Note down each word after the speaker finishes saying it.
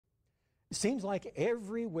Seems like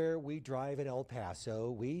everywhere we drive in El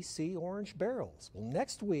Paso, we see orange barrels. Well,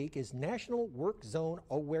 next week is National Work Zone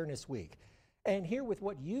Awareness Week. And here with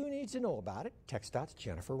what you need to know about it, TXDOT's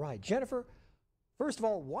Jennifer Wright. Jennifer, first of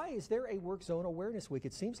all, why is there a Work Zone Awareness Week?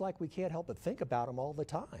 It seems like we can't help but think about them all the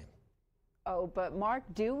time. Oh, but Mark,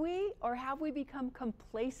 do we? Or have we become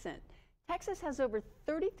complacent? Texas has over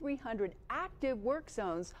 3,300 active work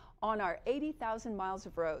zones on our 80,000 miles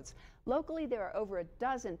of roads. Locally, there are over a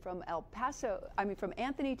dozen from from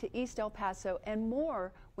Anthony to East El Paso, and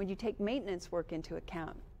more when you take maintenance work into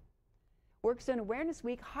account. Work Zone Awareness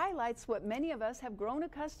Week highlights what many of us have grown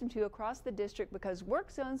accustomed to across the district, because work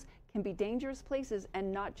zones can be dangerous places,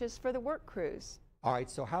 and not just for the work crews. All right,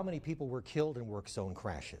 so how many people were killed in work zone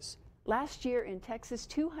crashes? Last year in Texas,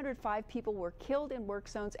 205 people were killed in work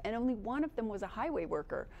zones, and only one of them was a highway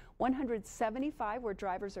worker. 175 were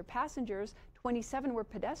drivers or passengers, 27 were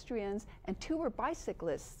pedestrians, and 2 were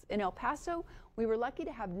bicyclists. In El Paso, we were lucky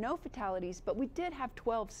to have no fatalities, but we did have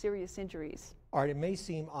 12 serious injuries. All right, it may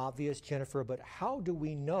seem obvious, Jennifer, but how do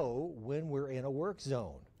we know when we're in a work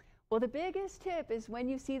zone? Well, the biggest tip is when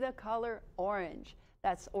you see the color orange.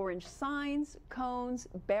 That's orange signs, cones,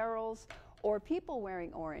 barrels, or people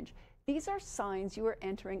wearing orange. These are signs you are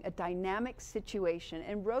entering a dynamic situation,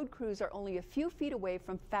 and road crews are only a few feet away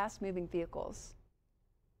from fast-moving vehicles.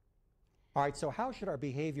 All right, so how should our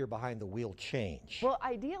behavior behind the wheel change? Well,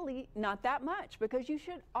 ideally, not that much, because you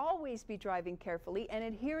should always be driving carefully and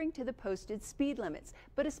adhering to the posted speed limits.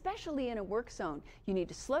 But especially in a work zone, you need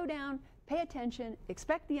to slow down, pay attention,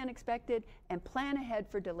 expect the unexpected, and plan ahead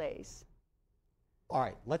for delays. All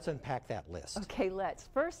right, let's unpack that list. Okay, let's.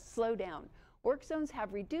 First, slow down. Work zones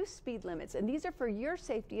have reduced speed limits, and these are for your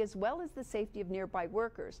safety as well as the safety of nearby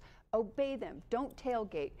workers. Obey them. Don't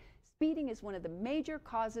tailgate. Speeding is one of the major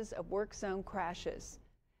causes of work zone crashes.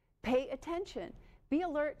 Pay attention. Be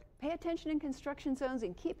alert. Pay attention in construction zones,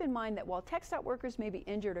 and keep in mind that while TXDOT workers may be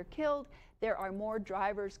injured or killed, there are more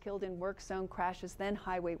drivers killed in work zone crashes than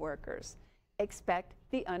highway workers. Expect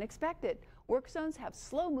the unexpected. Work zones have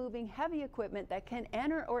slow-moving, heavy equipment that can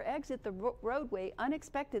enter or exit the roadway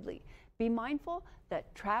unexpectedly. Be mindful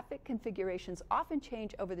that traffic configurations often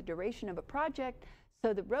change over the duration of a project,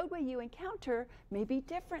 so the roadway you encounter may be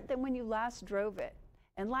different than when you last drove it.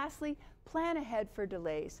 And lastly, plan ahead for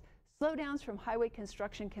delays. Slowdowns from highway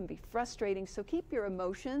construction can be frustrating, so keep your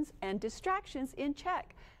emotions and distractions in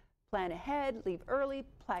check. Plan ahead, leave early,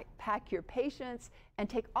 pack your patience, and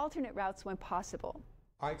take alternate routes when possible.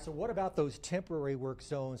 All right, so what about those temporary work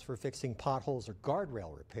zones for fixing potholes or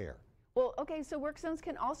guardrail repair? Well, okay, so work zones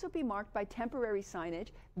can also be marked by temporary signage,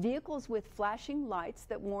 vehicles with flashing lights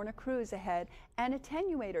that warn a crew is ahead, and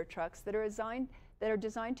attenuator trucks that are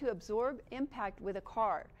designed to absorb impact with a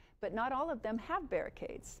car. But not all of them have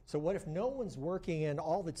barricades. So what if no one's working and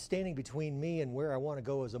all that's standing between me and where I want to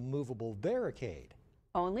go is a movable barricade?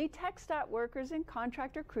 Only TXDOT workers and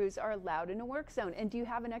contractor crews are allowed in a work zone. And do you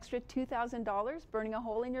have an extra $2,000 burning a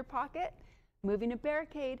hole in your pocket? Moving a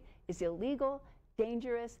barricade is illegal,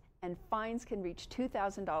 dangerous, and fines can reach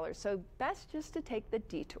 $2,000. So best just to take the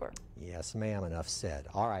detour. Yes, ma'am, enough said.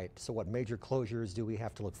 All right, so what major closures do we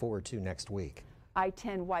have to look forward to next week?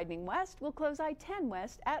 I-10 widening west will close I-10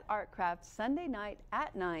 west at Artcraft Sunday night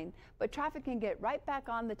at 9, but traffic can get right back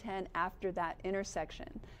on the 10 after that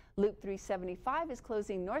intersection. Loop 375 is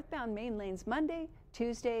closing northbound main lanes Monday,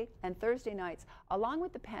 Tuesday, and Thursday nights, along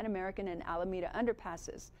with the Pan American and Alameda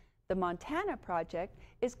underpasses. The Montana project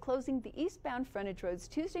is closing the eastbound frontage roads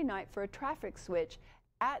Tuesday night for a traffic switch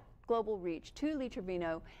at Global Reach to Lee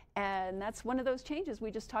Trevino, and that's one of those changes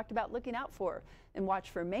we just talked about looking out for. And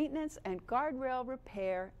watch for maintenance and guardrail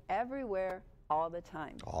repair everywhere, all the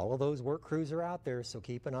time. All of those work crews are out there, so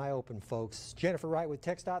keep an eye open, folks. Jennifer Wright with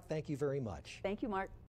TXDOT, thank you very much. Thank you, Mark.